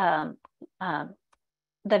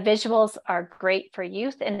the visuals are great for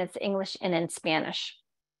youth, and it's English and in Spanish.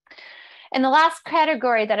 And the last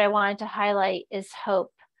category that I wanted to highlight is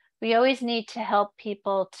hope. We always need to help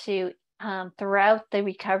people to, throughout the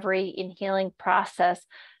recovery and healing process,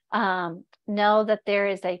 know that there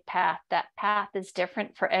is a path. That path is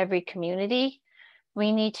different for every community.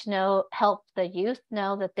 We need to help the youth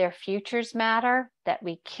know that their futures matter, that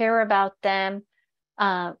we care about them.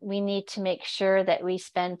 We need to make sure that we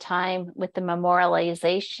spend time with the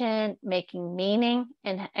memorialization, making meaning,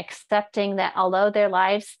 and accepting that although their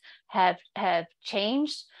lives have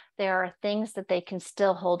changed, there are things that they can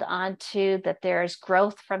still hold on to, that there's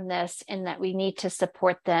growth from this, and that we need to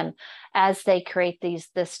support them as they create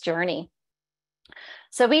this journey.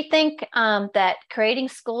 So we think that creating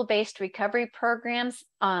school-based recovery programs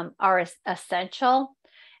are essential.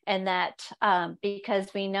 And that because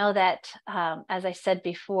we know that, as I said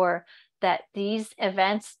before, that these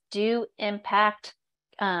events do impact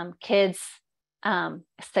kids'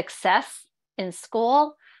 success in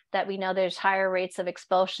school, that we know there's higher rates of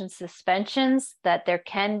expulsion suspensions, that there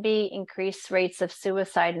can be increased rates of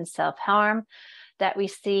suicide and self-harm, that we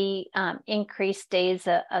see increased days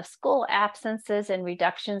of school absences and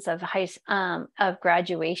reductions of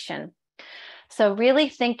graduation. So really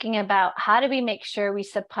thinking about how do we make sure we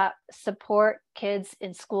support kids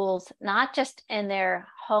in schools, not just in their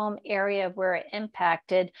home area where it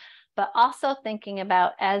impacted, but also thinking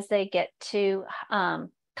about as they get to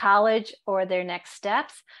college or their next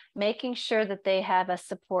steps, making sure that they have a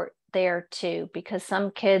support there too, because some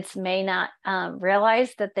kids may not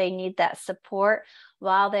realize that they need that support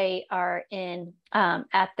while they are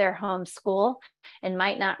at their home school, and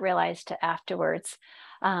might not realize to afterwards.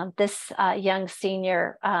 This young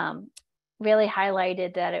senior really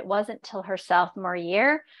highlighted that it wasn't till her sophomore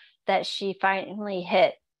year that she finally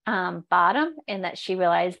hit bottom, and that she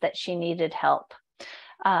realized that she needed help.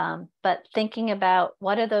 But thinking about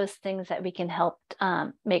what are those things that we can help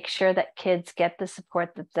make sure that kids get the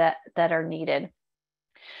support that are needed.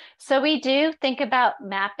 So we do think about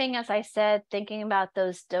mapping, as I said, thinking about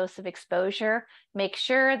those dose of exposure, make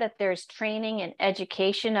sure that there's training and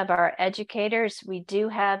education of our educators. We do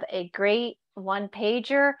have a great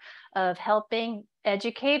one-pager of helping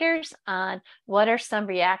educators on what are some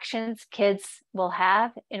reactions kids will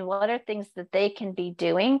have and what are things that they can be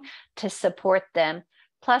doing to support them.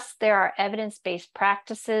 Plus, there are evidence-based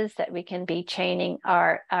practices that we can be training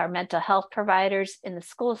our mental health providers in the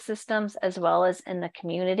school systems as well as in the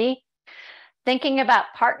community. Thinking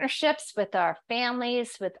about partnerships with our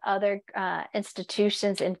families, with other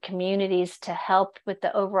institutions and communities to help with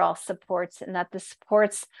the overall supports, and that the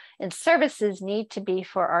supports and services need to be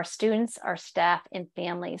for our students, our staff, and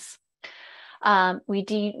families. We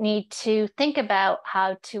do need to think about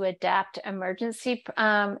how to adapt emergency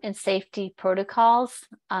and safety protocols,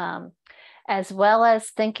 as well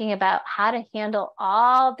as thinking about how to handle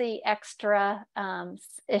all the extra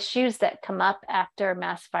issues that come up after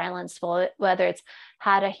mass violence, whether it's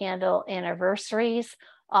how to handle anniversaries,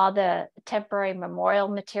 all the temporary memorial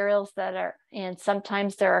materials that are, and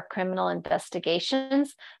sometimes there are criminal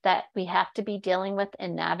investigations that we have to be dealing with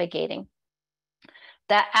and navigating.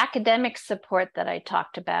 That academic support that I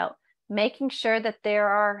talked about, making sure that there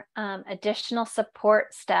are additional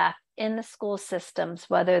support staff in the school systems,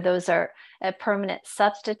 whether those are permanent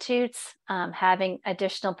substitutes, having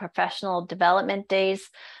additional professional development days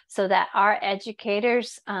so that our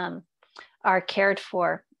educators are cared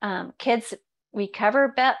for. Kids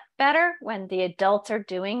recover better when the adults are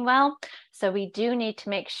doing well. So we do need to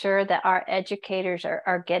make sure that our educators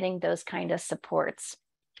are getting those kind of supports.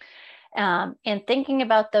 And thinking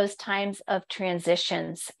about those times of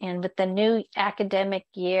transitions, and with the new academic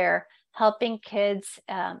year, helping kids,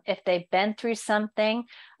 if they've been through something,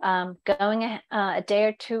 going a day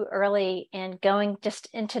or two early and going just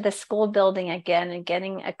into the school building again and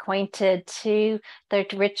getting acquainted to their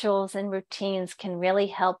rituals and routines can really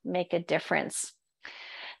help make a difference.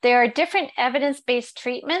 There are different evidence-based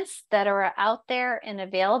treatments that are out there and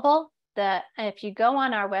available. If you go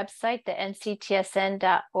on our website, the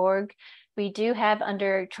nctsn.org, we do have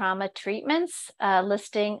under trauma treatments a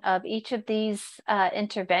listing of each of these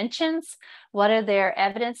interventions, what are their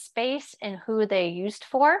evidence-based and who they're used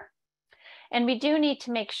for. And we do need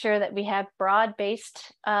to make sure that we have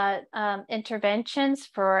broad-based interventions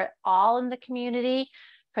for all in the community.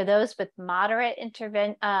 For those with moderate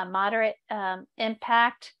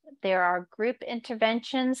impact, there are group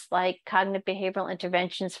interventions like cognitive behavioral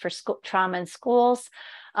interventions for trauma in schools,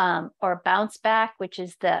 or bounce back, which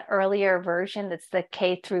is the earlier version. That's the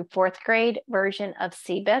K through 4th grade version of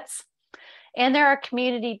CBITS. And there are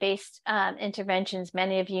community-based interventions.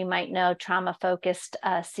 Many of you might know trauma-focused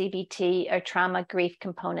CBT or trauma grief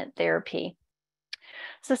component therapy.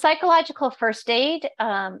 So psychological first aid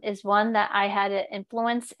is one that I had an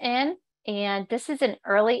influence in, and this is an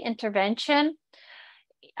early intervention.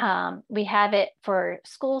 We have it for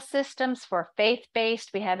school systems, for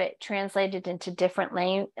faith-based. We have it translated into different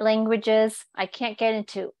languages. I can't get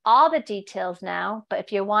into all the details now, but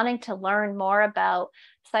if you're wanting to learn more about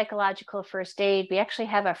psychological first aid, we actually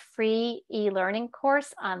have a free e-learning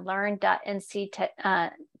course on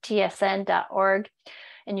learn.nctsn.org,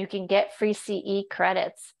 and you can get free CE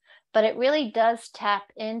credits. But it really does tap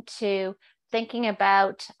into thinking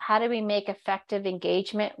about how do we make effective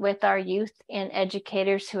engagement with our youth and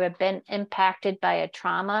educators who have been impacted by a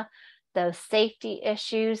trauma, those safety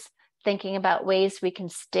issues, thinking about ways we can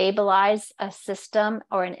stabilize a system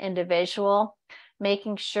or an individual,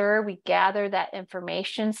 making sure we gather that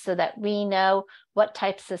information so that we know what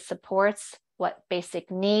types of supports, what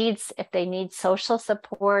basic needs, if they need social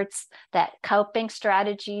supports, that coping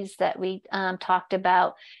strategies that we talked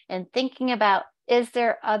about, and thinking about, is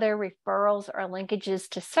there other referrals or linkages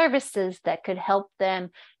to services that could help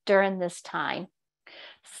them during this time?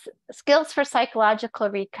 Skills for Psychological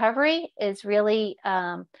Recovery is really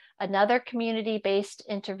another community-based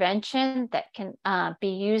intervention that can be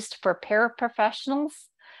used for paraprofessionals.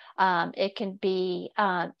 It can be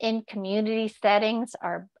in community settings,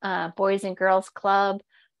 our Boys and Girls Club,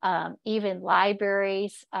 even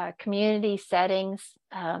libraries, community settings,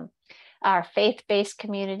 our faith-based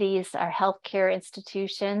communities, our healthcare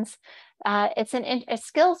institutions. It's a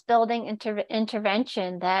skills building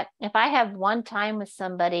intervention that if I have one time with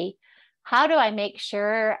somebody, how do I make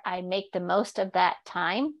sure I make the most of that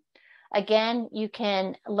time? Again, you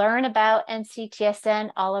can learn about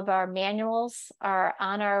NCTSN. All of our manuals are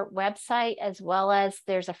on our website, as well as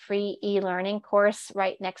there's a free e-learning course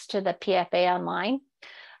right next to the PFA online.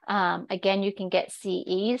 Again, you can get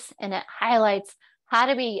CEs, and it highlights how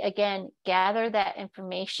do we, again, gather that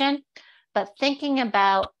information, but thinking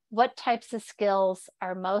about what types of skills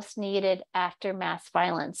are most needed after mass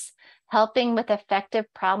violence, helping with effective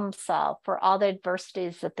problem solve for all the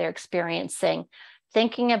adversities that they're experiencing,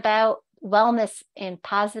 thinking about wellness and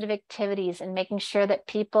positive activities and making sure that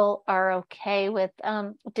people are okay with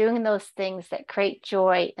doing those things that create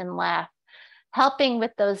joy and laugh, helping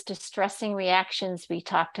with those distressing reactions we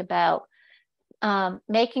talked about,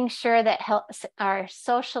 making sure that our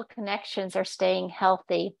social connections are staying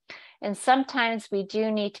healthy. And sometimes we do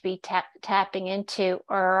need to be tapping into,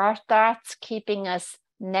 or our thoughts keeping us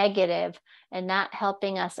negative and not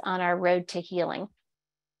helping us on our road to healing.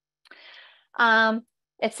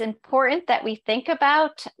 It's important that we think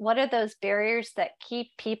about what are those barriers that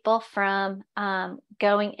keep people from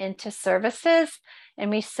going into services. And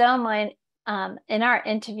we in our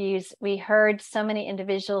interviews, we heard so many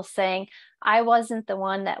individuals saying, I wasn't the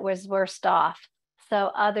one that was worst off, so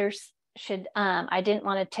others should, I didn't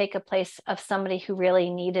want to take a place of somebody who really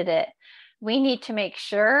needed it. We need to make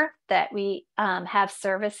sure that we have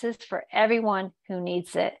services for everyone who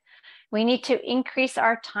needs it. We need to increase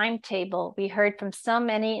our timetable. We heard from so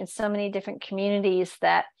many in so many different communities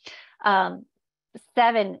that 7,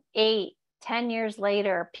 8, 10 years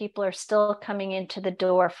later, people are still coming into the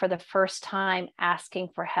door for the first time asking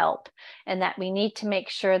for help, and that we need to make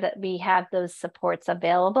sure that we have those supports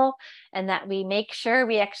available, and that we make sure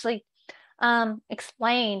we actually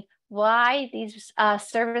explain why these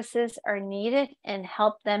services are needed and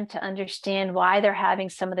help them to understand why they're having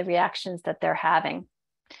some of the reactions that they're having.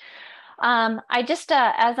 I just,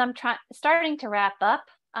 as I'm starting to wrap up,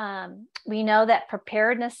 we know that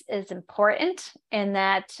preparedness is important and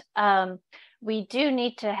that we do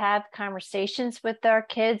need to have conversations with our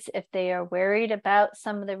kids if they are worried about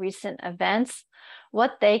some of the recent events,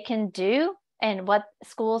 what they can do and what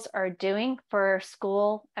schools are doing for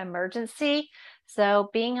school emergency. So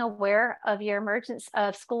being aware of your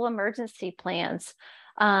school emergency plans,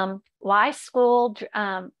 why school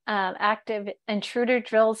active intruder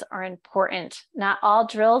drills are important. Not all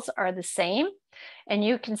drills are the same. And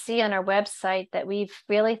you can see on our website that we've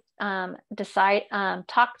really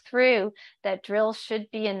talked through that drills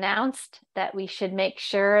should be announced, that we should make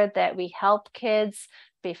sure that we help kids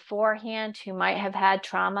beforehand who might have had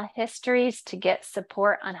trauma histories to get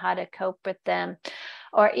support on how to cope with them,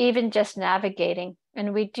 or even just navigating.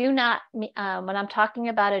 And we do not, when I'm talking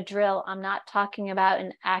about a drill, I'm not talking about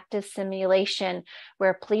an active simulation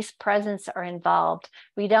where police presence are involved.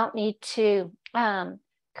 We don't need to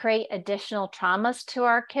create additional traumas to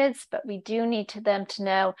our kids, but we do need them to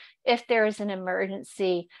know if there is an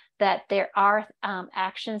emergency that there are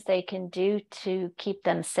actions they can do to keep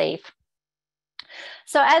them safe.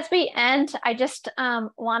 So as we end, I just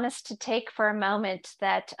want us to take for a moment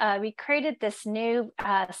that we created this new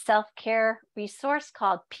self-care resource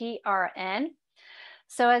called PRN.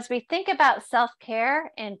 So as we think about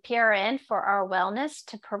self-care and PRN for our wellness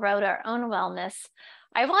to promote our own wellness,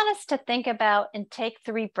 I want us to think about and take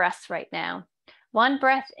 3 breaths right now. 1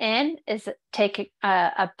 breath in is take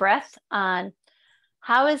a breath on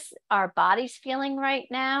how is our bodies feeling right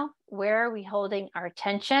now? Where are we holding our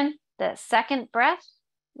attention? The 2nd breath,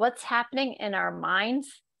 what's happening in our minds?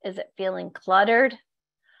 Is it feeling cluttered?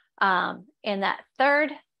 And that 3rd,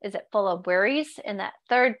 is it full of worries? And that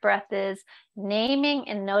 3rd breath is naming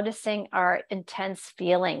and noticing our intense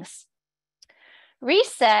feelings.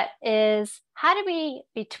 Reset is how do we,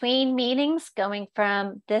 between meetings, going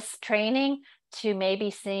from this training to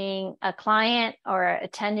maybe seeing a client or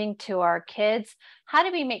attending to our kids, how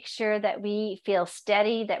do we make sure that we feel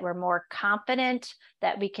steady, that we're more confident,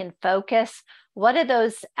 that we can focus? What are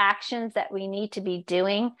those actions that we need to be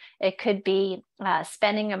doing? It could be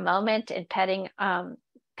spending a moment and petting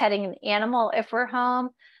an animal if we're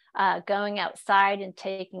home, going outside and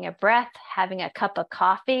taking a breath, having a cup of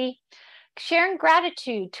coffee, sharing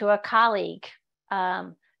gratitude to a colleague,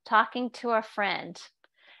 talking to a friend.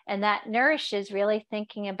 And that nourishes really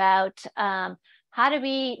thinking about how do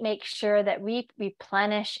we make sure that we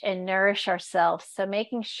replenish and nourish ourselves. So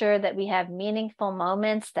making sure that we have meaningful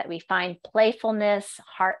moments, that we find playfulness,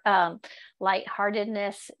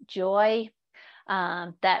 lightheartedness, joy,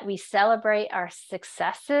 that we celebrate our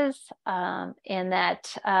successes, and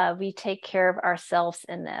that we take care of ourselves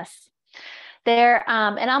in this.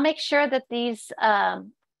 And I'll make sure that these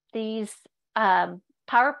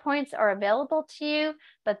PowerPoints are available to you,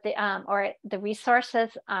 but the resources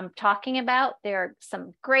I'm talking about, there are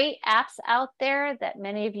some great apps out there that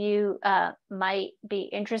many of you might be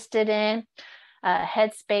interested in.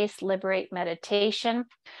 Headspace, Liberate Meditation.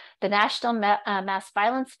 The National Mass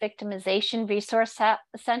Violence Victimization Resource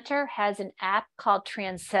Center has an app called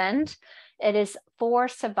Transcend. It is for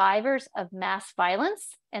survivors of mass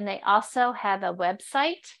violence, and they also have a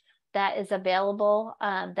website that is available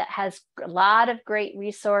that has a lot of great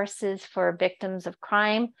resources for victims of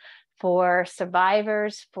crime, for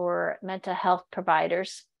survivors, for mental health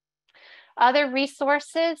providers. Other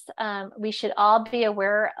resources, we should all be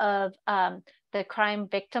aware of the crime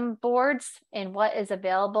victim boards and what is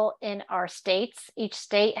available in our states. Each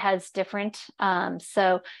state has different,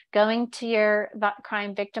 so going to your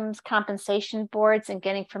crime victims compensation boards and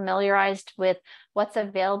getting familiarized with what's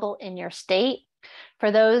available in your state. For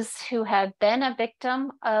those who have been a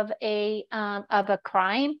victim of a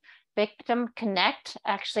crime, Victim Connect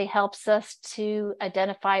actually helps us to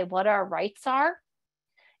identify what our rights are.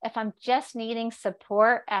 If I'm just needing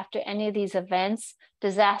support after any of these events,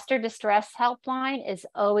 Disaster Distress Helpline is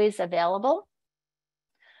always available.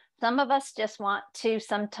 Some of us just want to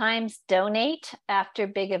sometimes donate after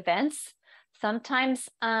big events. Sometimes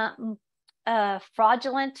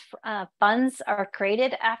fraudulent funds are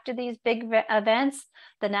created after these big events.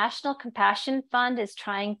 The National Compassion Fund is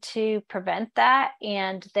trying to prevent that,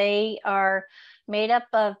 and they are made up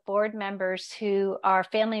of board members who are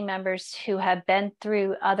family members who have been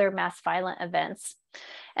through other mass violent events.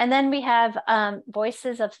 And then we have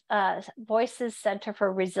Voices Center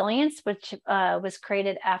for Resilience, which was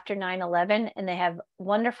created after 9/11, and they have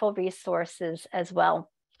wonderful resources as well.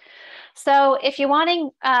 So if you're wanting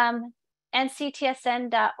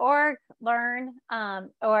nctsn.org, learn,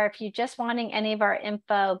 or if you're just wanting any of our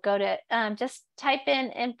info, go to just type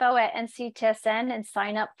in info at nctsn and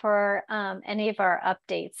sign up for any of our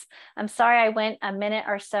updates. I'm sorry I went a minute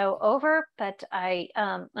or so over, but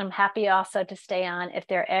I'm happy also to stay on if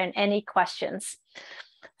there are any questions.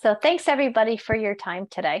 So thanks everybody for your time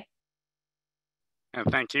today. And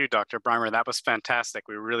thank you, Dr. Brymer. That was fantastic.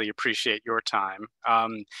 We really appreciate your time.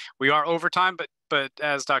 We are over time, but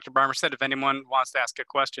as Dr. Brymer said, if anyone wants to ask a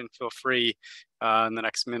question, feel free in the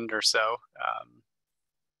next minute or so.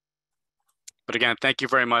 But again, thank you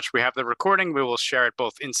very much. We have the recording. We will share it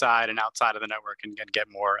both inside and outside of the network and get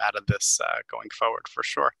more out of this going forward for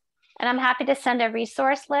sure. And I'm happy to send a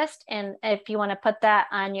resource list. And if you want to put that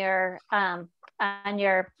on your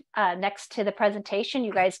next to the presentation,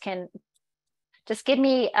 you guys can just give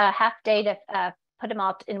me a half day to put them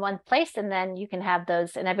all in one place, and then you can have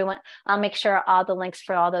those. And everyone, I'll make sure all the links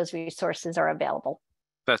for all those resources are available.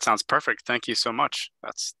 That sounds perfect. Thank you so much.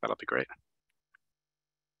 That'll be great.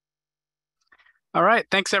 All right.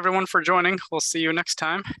 Thanks everyone for joining. We'll see you next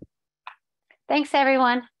time. Thanks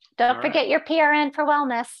everyone. Don't forget your PRN for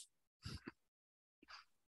wellness.